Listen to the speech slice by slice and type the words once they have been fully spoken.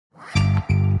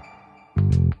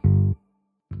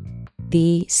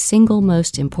the single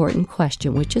most important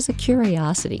question, which is a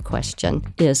curiosity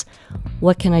question, is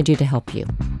what can I do to help you?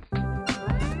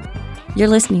 You're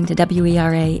listening to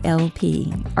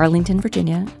WERA-LP, Arlington,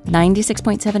 Virginia,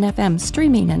 96.7 FM,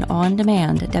 streaming and on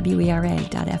demand at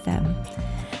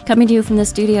WERA.FM. Coming to you from the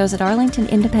studios at Arlington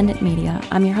Independent Media,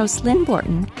 I'm your host, Lynn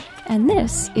Borton, and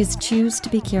this is Choose to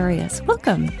Be Curious.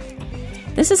 Welcome.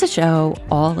 This is a show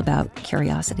all about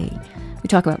curiosity. We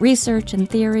talk about research and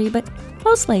theory, but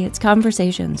mostly it's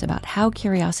conversations about how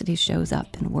curiosity shows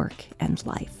up in work and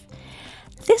life.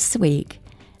 This week,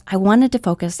 I wanted to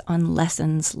focus on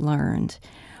lessons learned,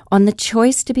 on the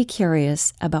choice to be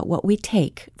curious about what we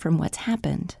take from what's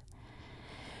happened.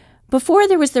 Before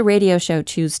there was the radio show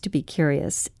Choose to Be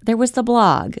Curious, there was the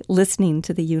blog Listening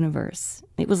to the Universe.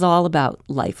 It was all about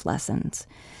life lessons.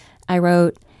 I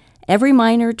wrote, every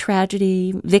minor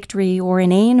tragedy, victory, or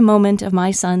inane moment of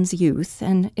my son's youth,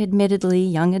 and admittedly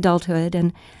young adulthood,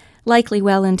 and likely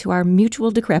well into our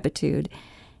mutual decrepitude,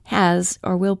 has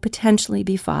or will potentially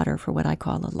be fodder for what I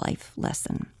call a life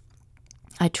lesson.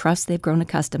 I trust they've grown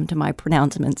accustomed to my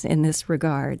pronouncements in this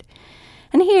regard.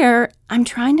 And here, I'm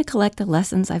trying to collect the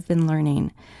lessons I've been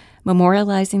learning,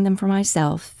 memorializing them for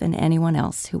myself and anyone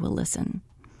else who will listen.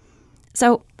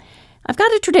 So, I've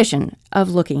got a tradition of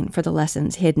looking for the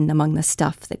lessons hidden among the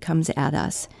stuff that comes at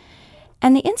us.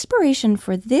 And the inspiration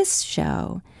for this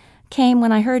show came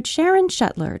when I heard Sharon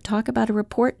Shuttler talk about a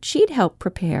report she'd helped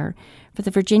prepare for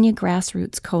the Virginia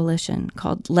Grassroots Coalition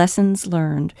called Lessons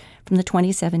Learned from the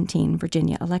 2017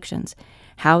 Virginia elections,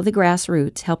 how the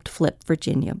grassroots helped flip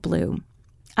Virginia blue.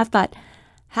 I thought,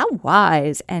 how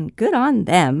wise and good on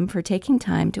them for taking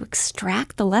time to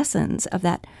extract the lessons of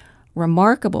that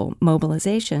remarkable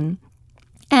mobilization,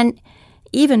 and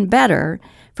even better,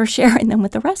 for sharing them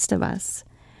with the rest of us.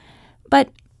 But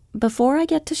before I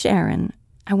get to Sharon,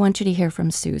 I want you to hear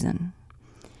from Susan.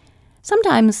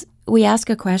 Sometimes we ask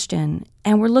a question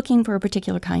and we're looking for a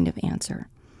particular kind of answer.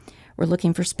 We're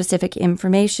looking for specific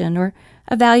information or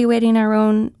evaluating our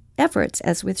own efforts,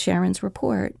 as with Sharon's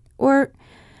report. Or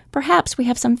perhaps we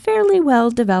have some fairly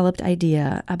well-developed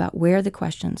idea about where the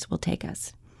questions will take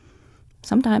us.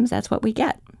 Sometimes that's what we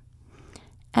get.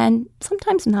 And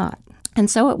sometimes not. And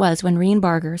so it was when Reen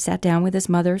Barger sat down with his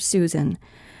mother, Susan,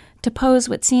 to pose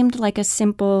what seemed like a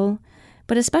simple,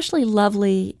 but especially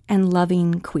lovely and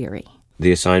loving query.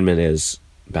 The assignment is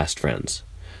best friends.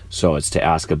 So it's to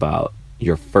ask about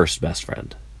your first best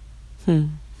friend.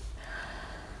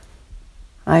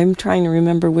 I'm trying to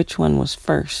remember which one was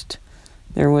first.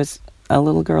 There was a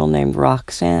little girl named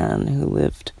Roxanne who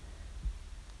lived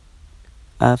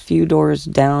a few doors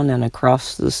down and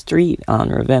across the street on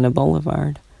Ravenna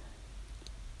Boulevard.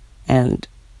 And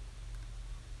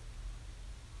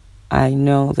I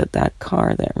know that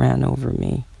car that ran over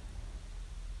me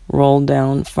rolled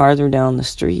down farther down the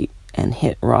street and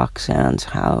hit Roxanne's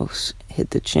house, hit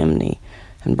the chimney,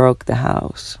 and broke the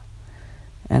house.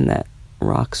 And that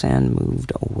Roxanne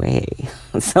moved away.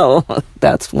 So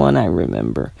that's one I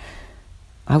remember.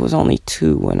 I was only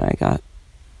 2 when I got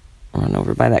run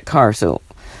over by that car, so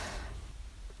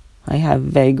I have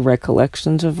vague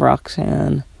recollections of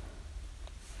Roxanne.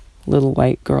 Little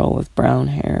white girl with brown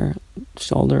hair,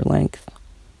 shoulder length.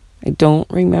 I don't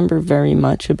remember very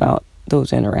much about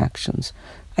those interactions.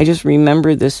 I just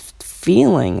remember this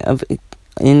feeling of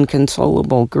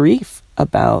inconsolable grief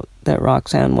about that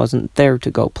Roxanne wasn't there to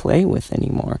go play with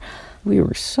anymore. We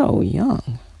were so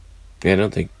young. Yeah, I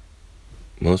don't think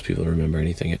most people remember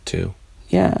anything at 2.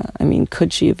 Yeah, I mean,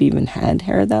 could she have even had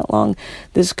hair that long?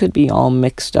 This could be all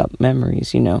mixed up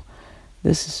memories, you know.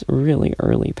 This is really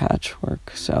early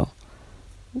patchwork, so,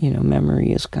 you know,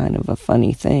 memory is kind of a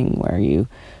funny thing where you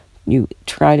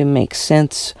try to make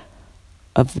sense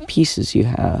of the pieces you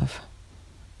have.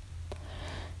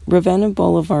 Ravenna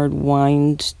Boulevard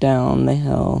winds down the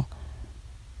hill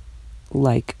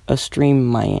like a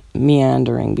stream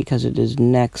meandering because it is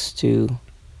next to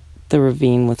the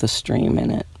ravine with a stream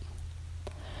in it.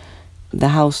 The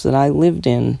house that I lived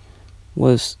in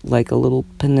was like a little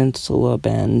peninsula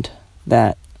bend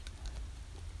that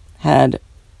had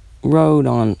road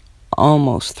on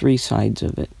almost 3 sides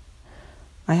of it.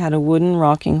 I had a wooden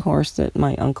rocking horse that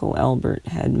my Uncle Albert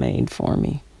had made for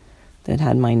me that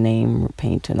had my name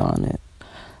painted on it.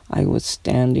 I was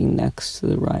standing next to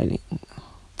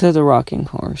the rocking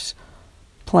horse,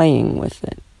 playing with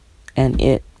it, and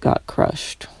it got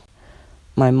crushed.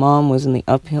 My mom was in the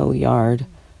uphill yard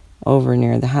over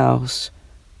near the house,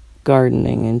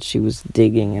 gardening, and she was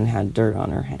digging and had dirt on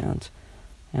her hands.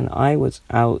 And I was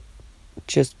out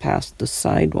just past the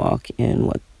sidewalk in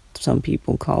what some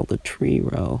people call the tree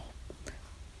row,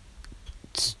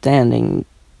 standing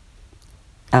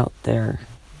out there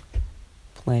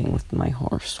playing with my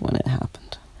horse when it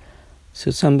happened.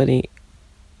 So somebody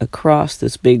across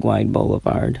this big wide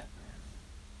boulevard,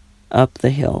 up the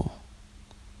hill,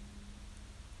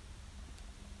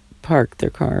 parked their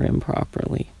car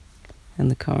improperly,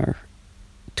 and the car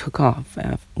took off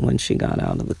when she got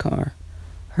out of the car.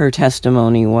 Her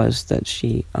testimony was that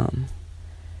she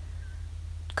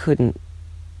couldn't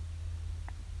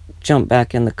jump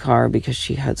back in the car because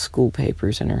she had school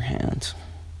papers in her hands.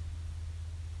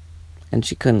 And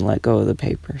she couldn't let go of the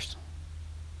papers.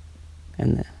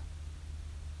 And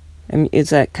I mean, it's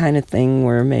that kind of thing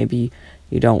where maybe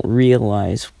you don't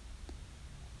realize,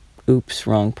 oops,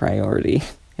 wrong priority,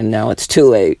 and now it's too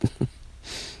late.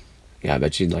 Yeah, I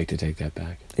bet you'd like to take that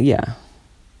back. Yeah.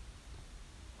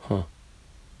 Huh.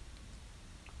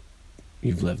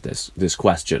 You've lived this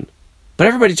question. But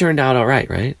everybody turned out all right,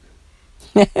 right?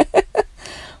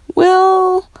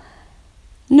 Well,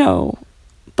 no.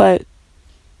 But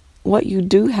what you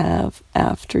do have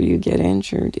after you get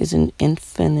injured is an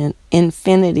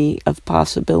infinity of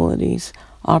possibilities,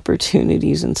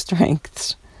 opportunities, and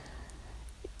strengths.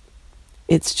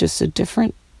 It's just a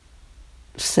different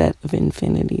set of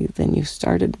infinity than you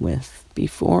started with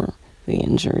before the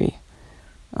injury.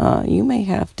 You may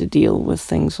have to deal with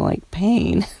things like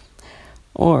pain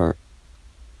or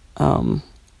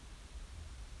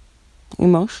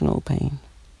emotional pain.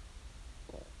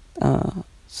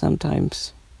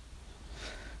 Sometimes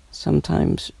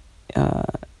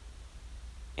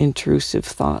intrusive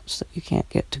thoughts that you can't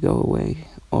get to go away,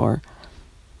 and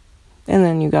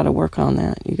then you got to work on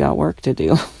that. You got work to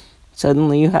do.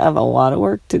 Suddenly you have a lot of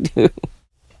work to do.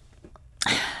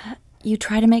 You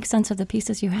try to make sense of the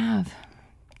pieces you have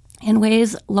in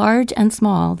ways large and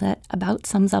small that about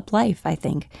sums up life, I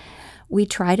think. We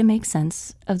try to make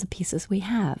sense of the pieces we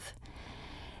have.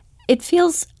 It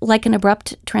feels like an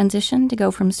abrupt transition to go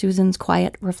from Susan's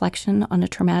quiet reflection on a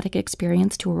traumatic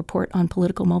experience to a report on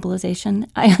political mobilization.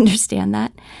 I understand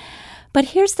that. But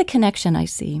here's the connection I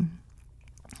see.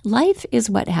 Life is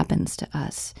what happens to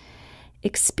us.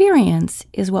 Experience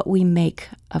is what we make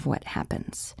of what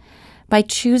happens. By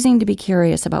choosing to be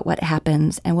curious about what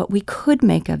happens and what we could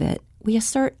make of it, we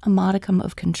assert a modicum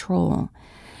of control.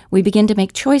 We begin to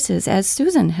make choices, as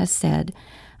Susan has said,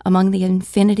 among the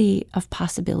infinity of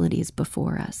possibilities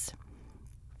before us.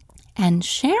 And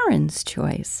Sharon's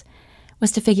choice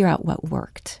was to figure out what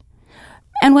worked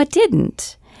and what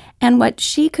didn't, and what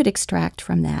she could extract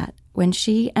from that when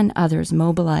she and others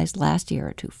mobilized last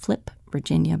year to flip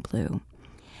Virginia blue.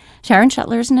 Sharon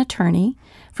Shetler is an attorney.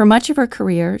 For much of her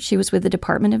career, she was with the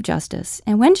Department of Justice,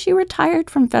 and when she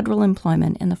retired from federal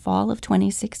employment in the fall of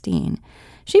 2016,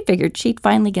 she figured she'd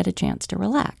finally get a chance to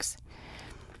relax.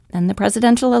 Then the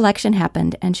presidential election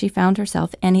happened, and she found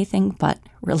herself anything but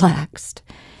relaxed.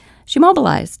 She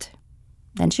mobilized.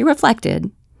 Then she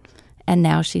reflected, and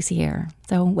now she's here.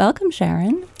 So welcome,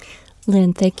 Sharon.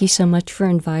 Lynn, thank you so much for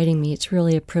inviting me. It's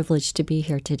really a privilege to be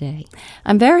here today.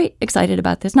 I'm very excited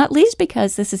about this, not least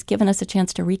because this has given us a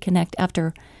chance to reconnect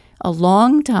after a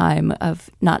long time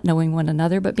of not knowing one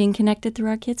another, but being connected through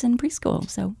our kids in preschool.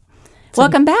 So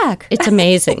welcome back. It's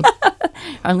amazing.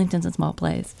 Arlington's a small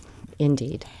place.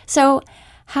 Indeed. So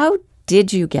how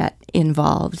did you get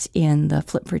involved in the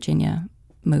Flip Virginia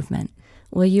movement?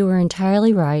 Well, you were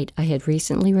entirely right. I had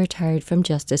recently retired from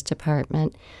Justice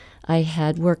Department. I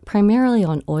had worked primarily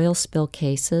on oil spill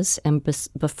cases, and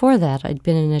before that, I'd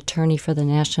been an attorney for the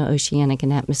National Oceanic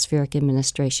and Atmospheric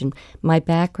Administration. My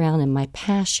background and my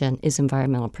passion is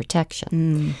environmental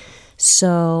protection.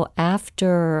 So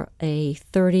after a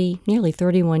nearly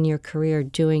 31-year career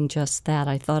doing just that,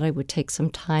 I thought I would take some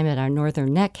time at our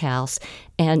Northern Neck House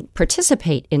and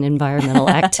participate in environmental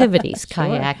activities, Sure.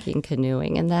 kayaking,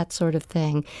 canoeing, and that sort of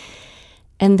thing.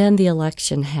 And then the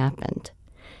election happened.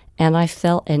 And I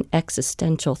felt an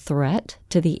existential threat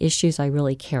to the issues I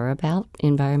really care about,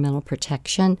 environmental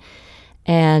protection.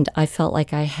 And I felt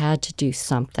like I had to do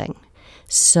something.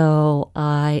 So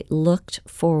I looked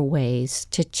for ways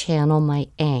to channel my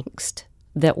angst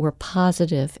that were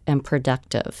positive and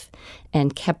productive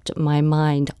and kept my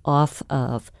mind off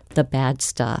of the bad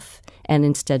stuff and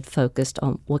instead focused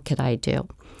on what could I do.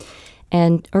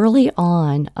 And early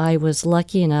on, I was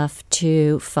lucky enough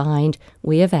to find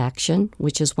We Have Action,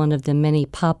 which is one of the many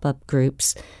pop-up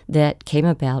groups that came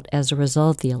about as a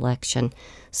result of the election.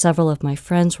 Several of my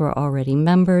friends were already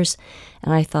members,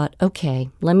 and I thought, okay,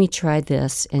 let me try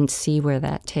this and see where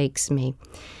that takes me.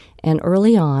 And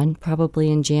early on,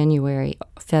 probably in January,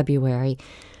 February,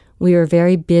 We were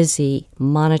very busy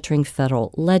monitoring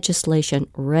federal legislation,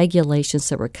 regulations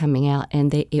that were coming out,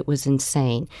 and it was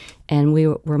insane. And we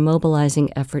were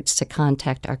mobilizing efforts to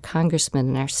contact our congressmen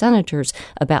and our senators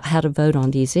about how to vote on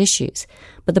these issues.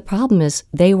 But the problem is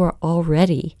they were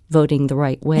already voting the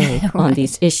right way on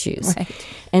these issues. Right.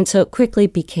 And so it quickly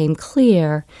became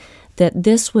clear that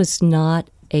this was not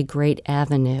a great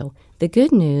avenue. The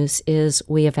good news is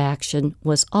We Have Action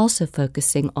was also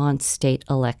focusing on state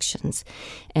elections,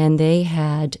 and they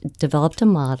had developed a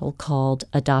model called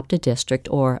Adopt a District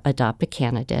or Adopt a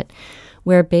Candidate,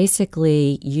 where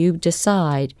basically you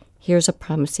decide, here's a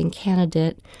promising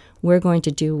candidate, we're going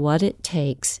to do what it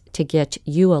takes to get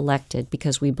you elected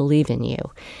because we believe in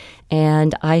you.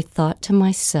 And I thought to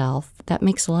myself, that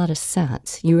makes a lot of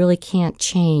sense. You really can't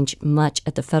change much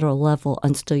at the federal level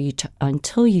until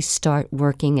you start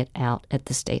working it out at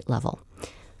the state level.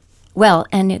 Well,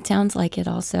 and it sounds like it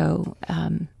also,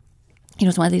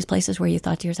 it's one of these places where you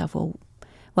thought to yourself, well,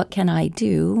 what can I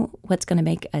do? What's going to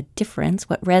make a difference?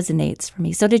 What resonates for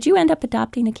me? So did you end up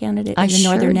adopting a candidate in the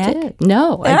Northern Neck? Did.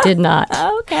 No, I did not.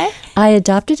 Oh, okay. I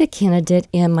adopted a candidate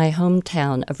in my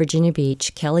hometown of Virginia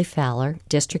Beach, Kelly Fowler,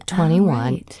 District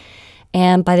 21. Right.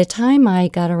 And by the time I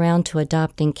got around to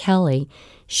adopting Kelly,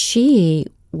 she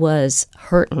was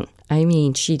hurting. I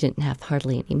mean, she didn't have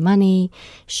hardly any money.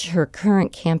 Her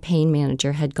current campaign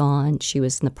manager had gone. She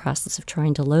was in the process of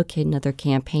trying to locate another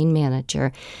campaign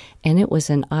manager, and it was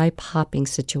an eye-popping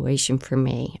situation for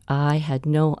me. I had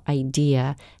no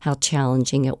idea how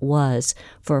challenging it was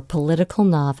for a political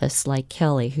novice like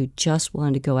Kelly, who just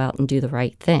wanted to go out and do the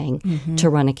right thing, to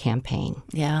run a campaign.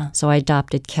 Yeah. So I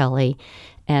adopted Kelly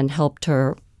and helped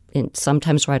her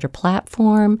sometimes write her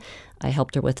platform. I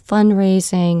helped her with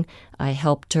fundraising. I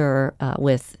helped her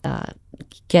with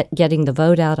getting the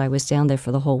vote out. I was down there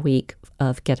for the whole week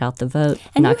of Get Out the Vote,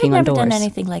 and knocking on you had doors. never done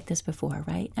anything like this before,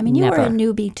 right? I mean, you Never. were a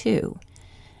newbie too,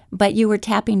 but you were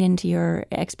tapping into your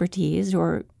expertise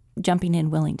or jumping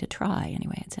in willing to try,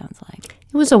 anyway, it sounds like.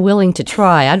 It was a willing to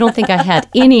try. I don't think I had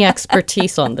any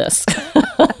expertise on this.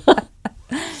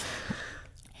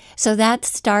 So that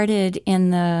started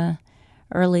in the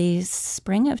early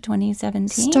spring of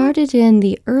 2017? Started in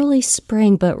the early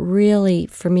spring, but really,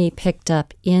 for me, picked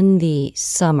up in the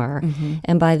summer.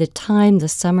 And by the time the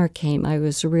summer came, I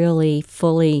was really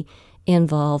fully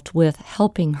involved with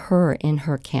helping her in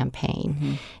her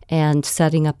campaign and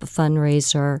setting up a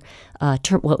fundraiser,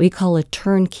 what we call a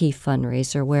turnkey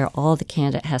fundraiser, where all the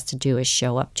candidate has to do is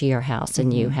show up to your house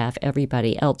and you have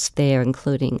everybody else there,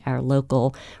 including our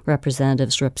local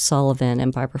representatives, Rip Sullivan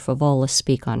and Barbara Favola,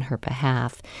 speak on her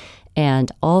behalf.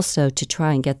 And also to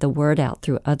try and get the word out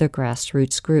through other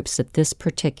grassroots groups that this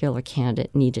particular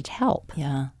candidate needed help.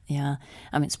 Yeah.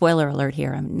 I mean, spoiler alert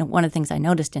here. One of the things I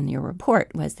noticed in your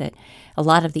report was that a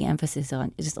lot of the emphasis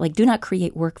on is like, do not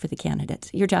create work for the candidates.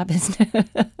 Your job is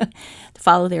to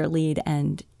follow their lead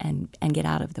and get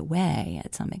out of the way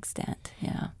at some extent.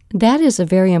 Yeah. That is a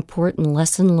very important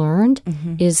lesson learned,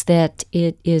 is that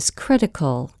it is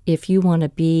critical if you want to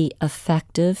be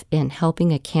effective in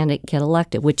helping a candidate get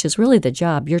elected, which is really the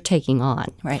job you're taking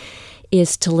on. Right.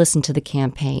 Is to listen to the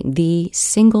campaign. The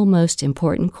single most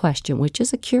important question, which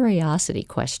is a curiosity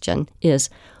question, is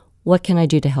what can I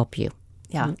do to help you?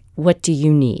 Yeah. What do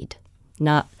you need?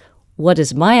 Not what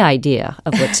is my idea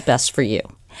of what's best for you.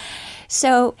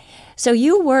 So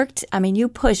you worked, you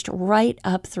pushed right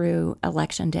up through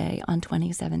Election Day on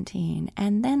 2017.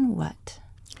 And then what?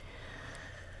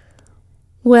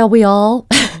 Well, we all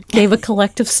gave a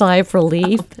collective sigh of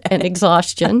relief and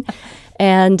exhaustion.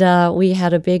 And we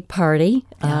had a big party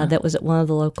that was at one of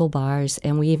the local bars,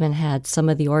 and we even had some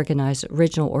of the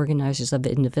original organizers of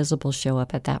the Indivisible show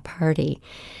up at that party.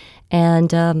 And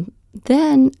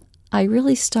then I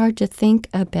really started to think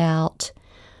about,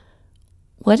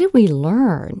 what did we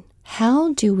learn?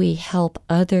 How do we help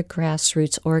other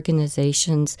grassroots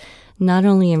organizations, not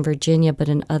only in Virginia but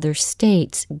in other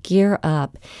states, gear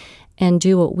up and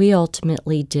do what we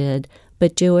ultimately did,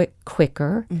 but do it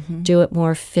quicker, do it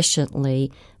more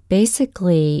efficiently,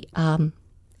 basically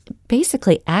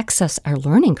access our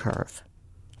learning curve.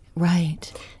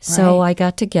 Right. So I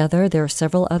got together. There are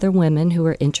several other women who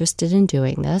were interested in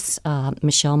doing this,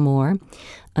 Michelle Moore,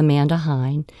 Amanda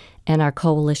Hine, and our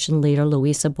coalition leader,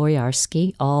 Louisa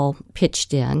Boyarsky, all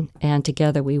pitched in, and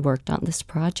together we worked on this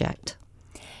project.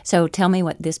 So tell me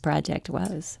what this project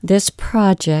was. This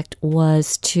project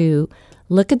was to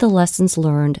look at the lessons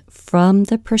learned from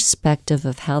the perspective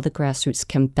of how the grassroots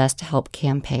can best help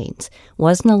campaigns. It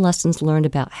wasn't a lessons learned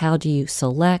about how do you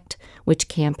select which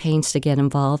campaigns to get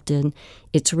involved in.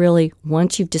 It's really,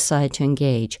 once you've decided to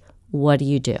engage, What do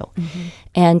you do?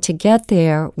 And to get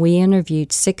there, we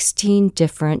interviewed 16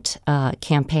 different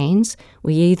campaigns.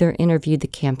 We either interviewed the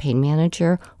campaign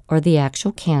manager or the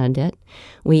actual candidate.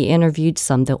 We interviewed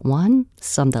some that won,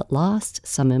 some that lost,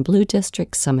 some in blue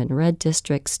districts, some in red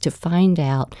districts, to find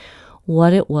out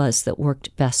what it was that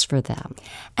worked best for them.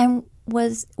 And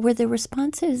were the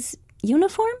responses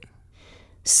uniform?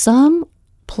 Some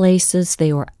places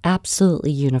they were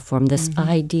absolutely uniform. This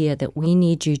idea that we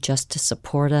need you just to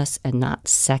support us and not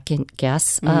second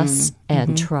guess us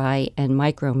and try and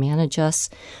micromanage us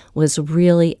was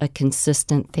really a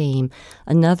consistent theme.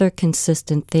 Another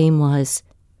consistent theme was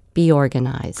be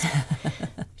organized.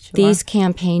 These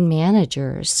campaign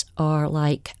managers are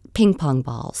like ping pong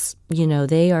balls. You know,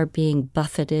 they are being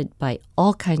buffeted by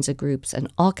all kinds of groups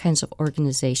and all kinds of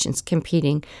organizations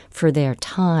competing for their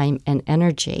time and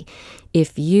energy.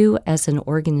 If you as an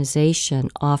organization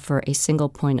offer a single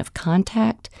point of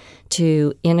contact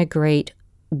to integrate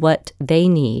what they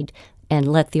need and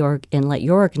let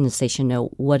your organization know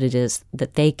what it is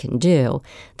that they can do,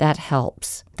 that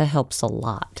helps. That helps a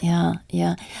lot.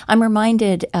 Yeah. I'm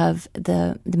reminded of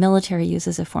the military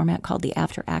uses a format called the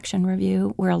after action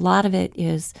review, where a lot of it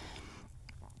is,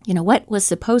 you know, what was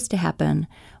supposed to happen,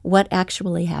 what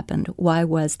actually happened, why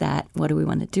was that, what do we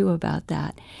want to do about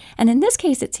that? And in this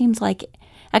case, it seems like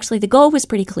actually the goal was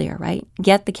pretty clear, right?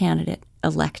 Get the candidate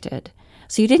elected.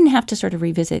 So you didn't have to sort of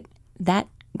revisit that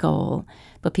goal,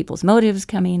 but people's motives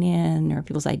coming in or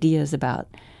people's ideas about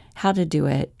how to do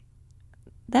it,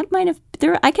 that might have,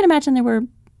 I can imagine there were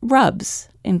rubs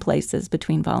in places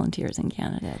between volunteers and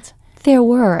candidates. There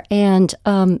were, and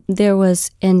there was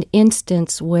an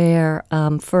instance where,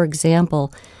 for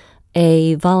example,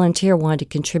 a volunteer wanted to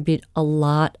contribute a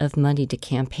lot of money to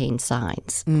campaign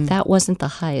signs. That wasn't the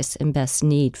highest and best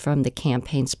need from the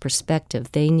campaign's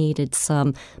perspective. They needed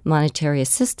some monetary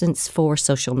assistance for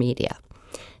social media.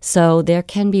 So there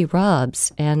can be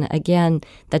rubs, and again,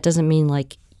 that doesn't mean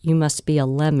like you must be a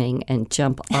lemming and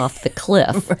jump off the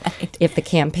cliff Right. if the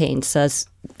campaign says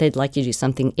they'd like you to do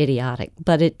something idiotic.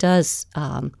 But it does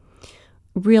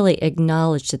really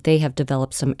acknowledge that they have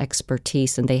developed some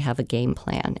expertise and they have a game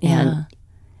plan. Yeah.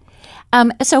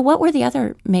 So what were the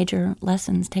other major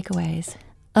lessons, takeaways?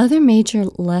 Other major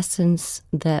lessons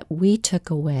that we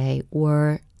took away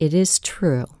were, it is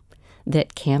true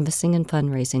that canvassing and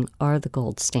fundraising are the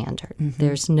gold standard.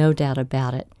 There's no doubt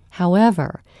about it.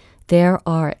 However, there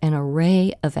are an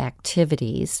array of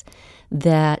activities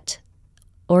that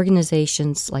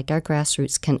organizations like our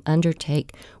grassroots can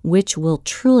undertake which will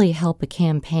truly help a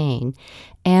campaign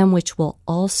and which will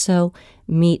also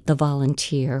meet the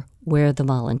volunteer where the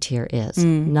volunteer is.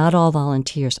 Not all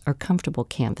volunteers are comfortable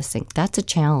canvassing. That's a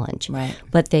challenge. Right.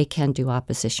 But they can do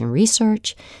opposition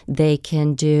research. They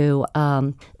can do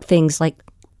things like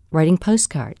writing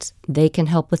postcards. They can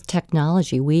help with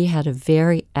technology. We had a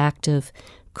very active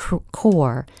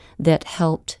core that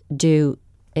helped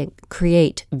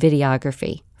create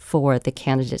videography for the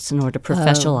candidates in order to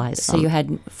professionalize So them. you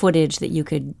had footage that you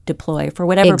could deploy for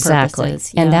whatever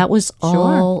purposes. And Yeah. that was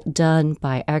all done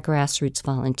by our grassroots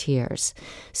volunteers.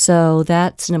 So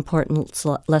that's an important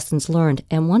lessons learned.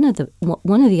 And one of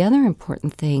the other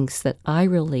important things that I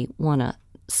really want to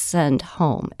send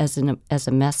home as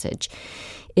a message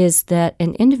is that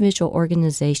an individual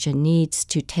organization needs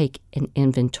to take an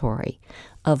inventory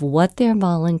of what their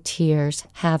volunteers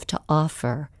have to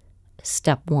offer,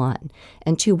 step one,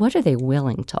 and two, what are they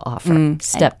willing to offer,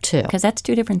 step two. Because that's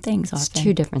two different things often. It's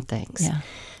two different things. Yeah.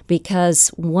 Because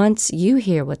once you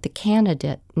hear what the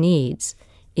candidate needs,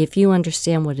 if you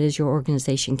understand what it is your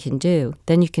organization can do,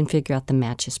 then you can figure out the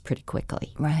matches pretty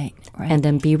quickly. Right. And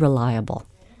then be reliable.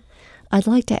 I'd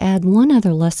like to add one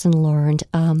other lesson learned.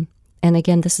 And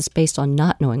again, this is based on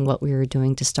not knowing what we were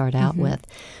doing to start out with.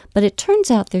 But it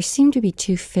turns out there seem to be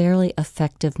two fairly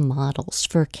effective models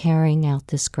for carrying out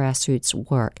this grassroots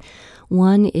work.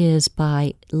 One is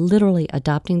by literally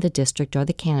adopting the district or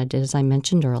the candidate, as I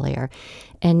mentioned earlier.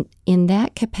 And in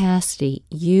that capacity,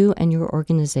 you and your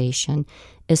organization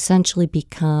essentially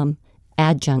become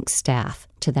adjunct staff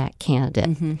to that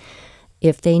candidate.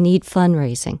 If they need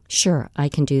fundraising, sure, I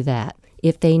can do that.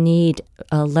 If they need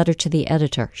a letter to the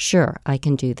editor, sure, I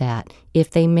can do that. If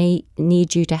they may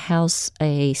need you to house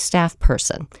a staff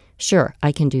person, sure,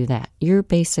 I can do that. You're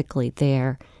basically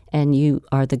there and you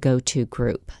are the go-to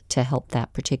group to help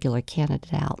that particular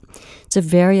candidate out. It's a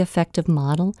very effective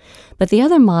model. But the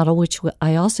other model, which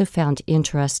I also found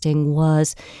interesting,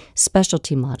 was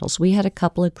specialty models. We had a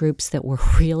couple of groups that were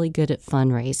really good at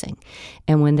fundraising.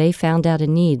 And when they found out a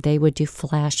need, they would do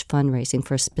flash fundraising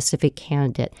for a specific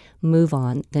candidate, move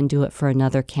on, then do it for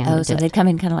another candidate. Oh, so they'd come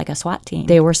in kind of like a SWAT team.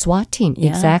 They were a SWAT team, Yeah.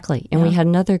 exactly. And we Yeah. had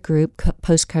another group,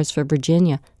 Postcards for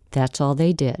Virginia. That's all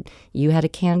they did. You had a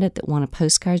candidate that wanted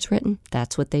postcards written,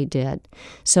 that's what they did.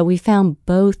 So we found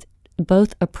both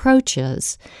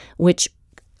approaches, which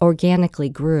organically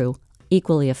grew,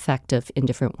 equally effective in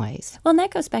different ways. Well, and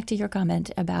that goes back to your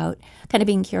comment about kind of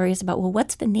being curious about, well,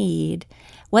 what's the need,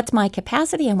 what's my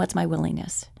capacity, and what's my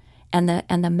willingness, and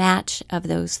the match of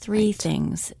those three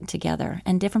things together.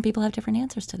 And different people have different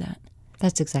answers to that.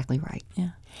 That's exactly right. Yeah.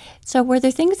 So were there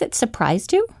things that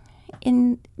surprised you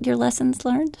in your lessons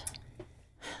learned?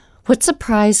 What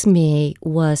surprised me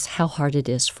was how hard it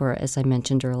is for, as I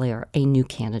mentioned earlier, a new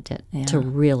candidate to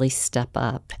really step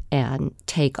up and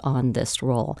take on this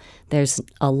role. There's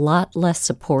a lot less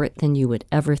support than you would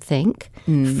ever think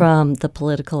from the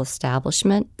political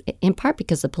establishment, in part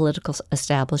because the political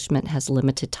establishment has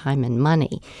limited time and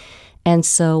money. And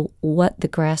so what the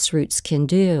grassroots can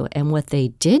do, and what they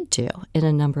did do in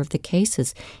a number of the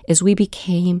cases, is we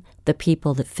became the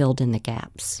people that filled in the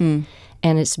gaps.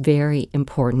 And it's very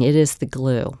important. It is the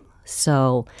glue.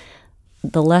 So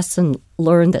the lesson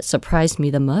learned that surprised me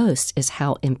the most is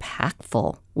how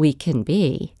impactful we can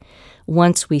be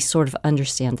once we sort of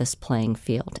understand this playing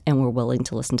field and we're willing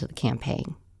to listen to the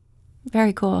campaign.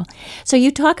 Very cool. So you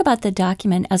talk about the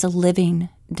document as a living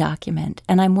document,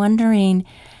 and I'm wondering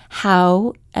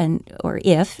how or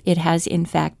if it has in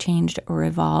fact changed or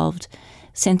evolved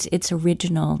since its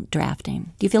original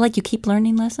drafting. Do you feel like you keep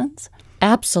learning lessons?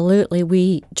 Absolutely.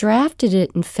 We drafted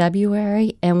it in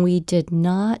February, and we did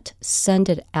not send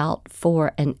it out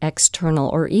for an external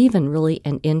or even really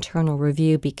an internal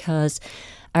review because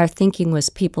our thinking was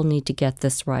people need to get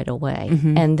this right away.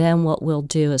 And then what we'll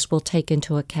do is we'll take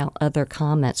into account other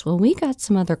comments. Well, we got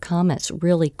some other comments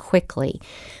really quickly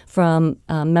from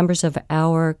members of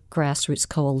our grassroots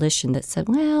coalition that said,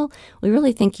 well, we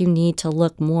really think you need to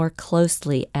look more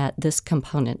closely at this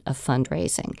component of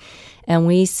fundraising. And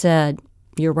we said,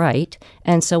 you're right.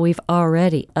 And so we've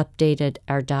already updated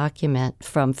our document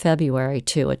from February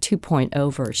to a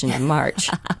 2.0 version in March.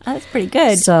 That's pretty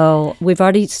good. So we've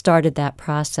already started that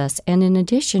process. And in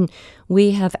addition,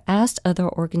 we have asked other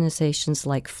organizations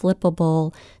like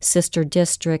Flippable, Sister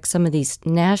District, some of these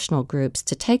national groups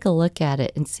to take a look at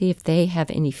it and see if they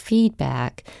have any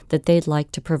feedback that they'd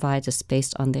like to provide us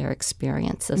based on their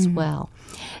experience as well.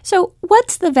 So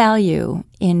what's the value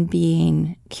in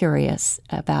being curious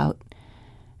about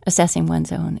assessing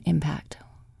one's own impact?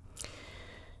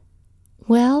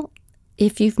 Well,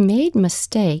 if you've made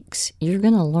mistakes, you're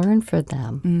going to learn from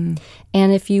them.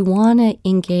 And if you want to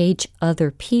engage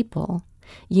other people,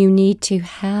 you need to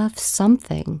have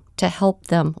something to help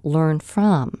them learn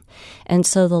from. And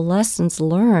so the lessons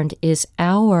learned is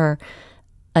our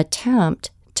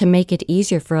attempt to make it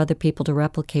easier for other people to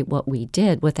replicate what we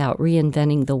did without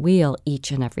reinventing the wheel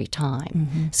each and every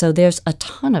time. So there's a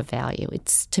ton of value.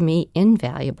 It's, to me,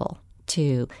 invaluable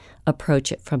to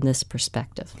approach it from this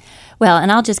perspective. Well,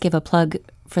 and I'll just give a plug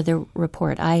for the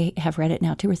report. I have read it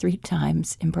now 2 or 3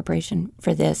 times in preparation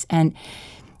for this, and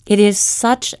it is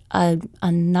such a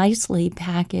nicely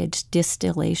packaged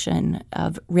distillation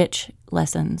of rich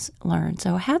lessons learned.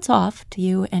 So hats off to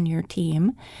you and your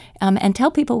team, and tell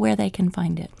people where they can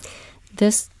find it.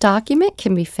 This document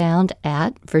can be found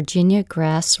at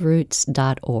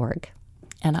virginiagrassroots.org.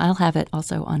 And I'll have it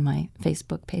also on my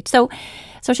Facebook page. So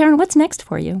Sharon, what's next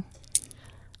for you?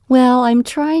 Well, I'm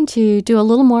trying to do a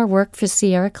little more work for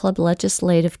Sierra Club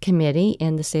Legislative Committee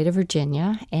in the state of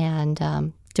Virginia,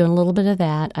 and doing a little bit of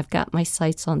that. I've got my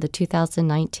sights on the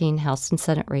 2019 House and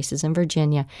Senate races in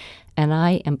Virginia, and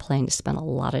I am planning to spend a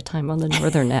lot of time on the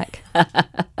Northern Neck.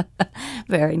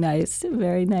 Very nice.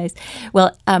 Very nice.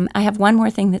 Well, I have one more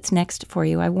thing that's next for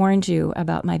you. I warned you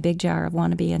about my big jar of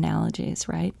wannabe analogies,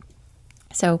 right?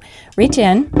 So reach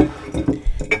in,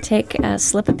 take a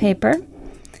slip of paper.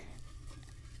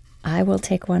 I will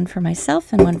take one for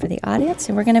myself and one for the audience,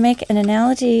 and we're going to make an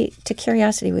analogy to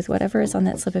curiosity with whatever is on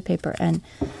that slip of paper. And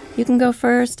you can go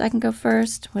first. I can go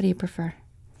first. What do you prefer?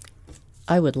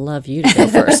 I would love you to go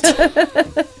first.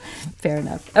 Fair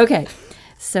enough. Okay.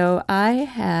 So I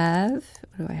have,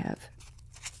 what do I have?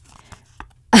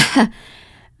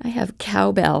 I have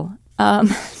cowbell.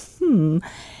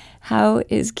 How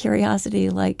is curiosity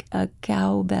like a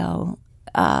cowbell?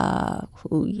 I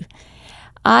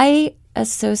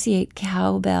associate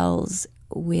cowbells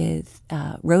with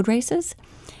road races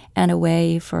and a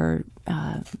way for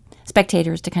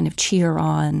spectators to kind of cheer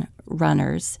on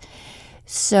runners.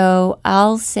 So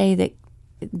I'll say that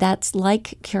that's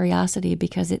like curiosity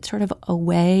because it's sort of a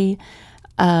way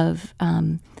of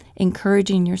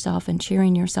encouraging yourself and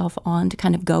cheering yourself on to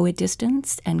kind of go a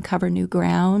distance and cover new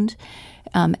ground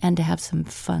and to have some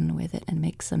fun with it and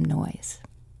make some noise.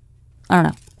 I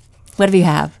don't know. What do you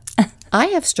have? I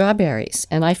have strawberries,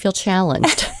 and I feel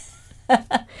challenged.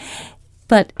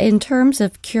 But in terms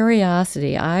of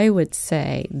curiosity, I would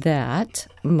say that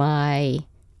my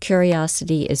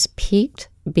curiosity is piqued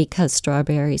because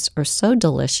strawberries are so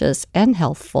delicious and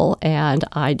healthful, and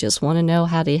I just want to know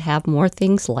how to have more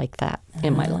things like that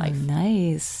in my life.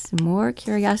 Nice. More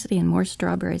curiosity and more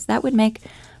strawberries. That would make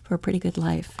for a pretty good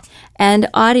life. And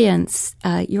audience,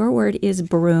 your word is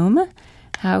broom.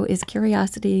 How is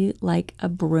curiosity like a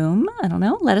broom? I don't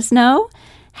know. Let us know.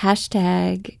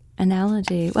 Hashtag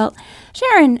analogy. Well,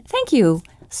 Sharon, thank you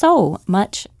so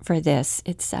much for this.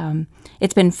 It's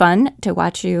been fun to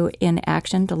watch you in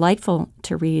action, delightful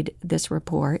to read this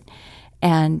report,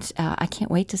 and I can't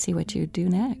wait to see what you do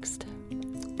next.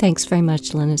 Thanks very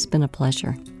much, Lynn. It's been a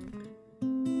pleasure.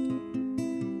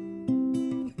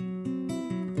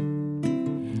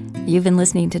 You've been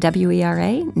listening to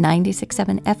WERA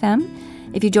 96.7 FM.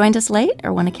 If you joined us late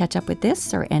or want to catch up with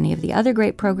this or any of the other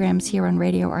great programs here on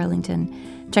Radio Arlington,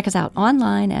 check us out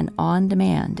online and on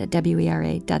demand at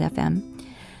WERA.FM.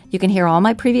 You can hear all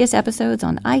my previous episodes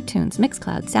on iTunes,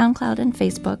 Mixcloud, SoundCloud, and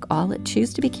Facebook, all at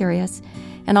Choose to Be Curious,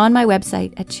 and on my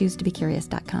website at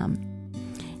choosetobecurious.com.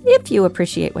 If you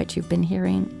appreciate what you've been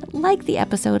hearing, like the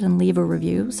episode and leave a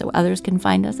review so others can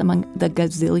find us among the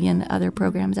gazillion other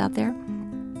programs out there.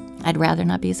 I'd rather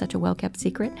not be such a well-kept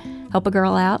secret. Help a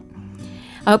girl out.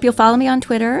 I hope you'll follow me on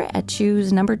Twitter at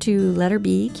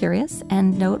choose2Curious,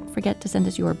 and don't forget to send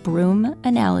us your broom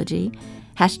analogy,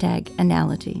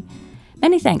 #analogy.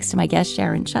 Many thanks to my guest,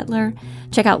 Sharon Shuttler.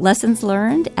 Check out Lessons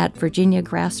Learned at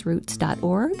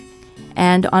virginiagrassroots.org.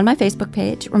 And on my Facebook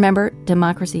page, remember,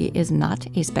 democracy is not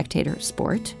a spectator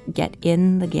sport. Get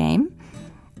in the game.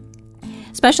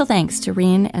 Special thanks to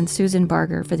Reen and Susan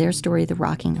Barger for their story, The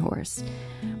Rocking Horse.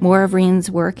 More of Reen's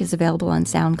work is available on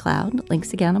SoundCloud.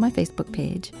 Links again on my Facebook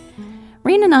page.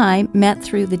 Reen and I met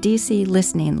through the DC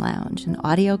Listening Lounge, an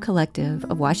audio collective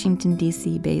of Washington,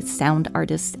 D.C.-based sound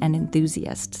artists and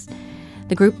enthusiasts.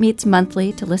 The group meets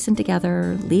monthly to listen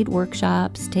together, lead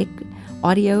workshops, take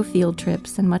audio field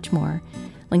trips, and much more.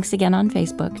 Links again on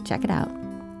Facebook. Check it out.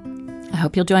 I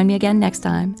hope you'll join me again next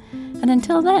time. And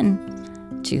until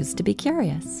then, choose to be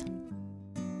curious.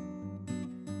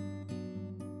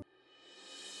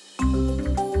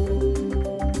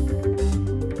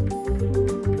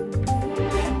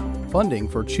 Funding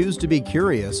for Choose to Be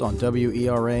Curious on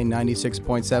WERA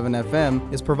 96.7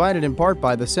 FM is provided in part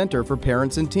by the Center for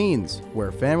Parents and Teens, where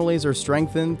families are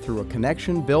strengthened through a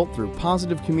connection built through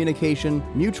positive communication,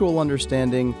 mutual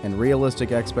understanding, and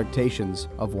realistic expectations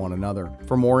of one another.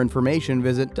 For more information,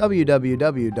 visit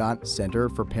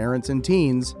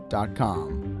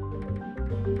www.centerforparentsandteens.com.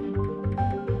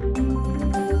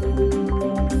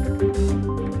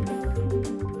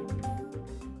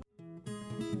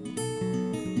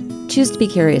 Choose to Be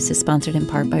Curious is sponsored in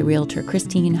part by Realtor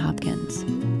Christine Hopkins.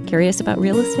 Curious about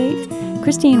real estate?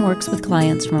 Christine works with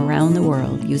clients from around the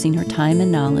world using her time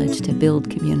and knowledge to build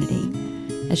community.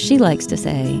 As she likes to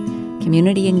say,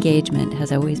 community engagement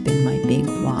has always been my big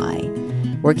why.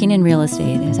 Working in real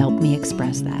estate has helped me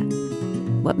express that.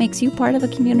 What makes you part of a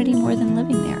community more than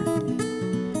living there?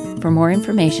 For more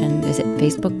information, visit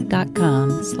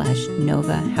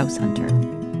facebook.com/Nova House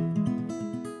Hunter.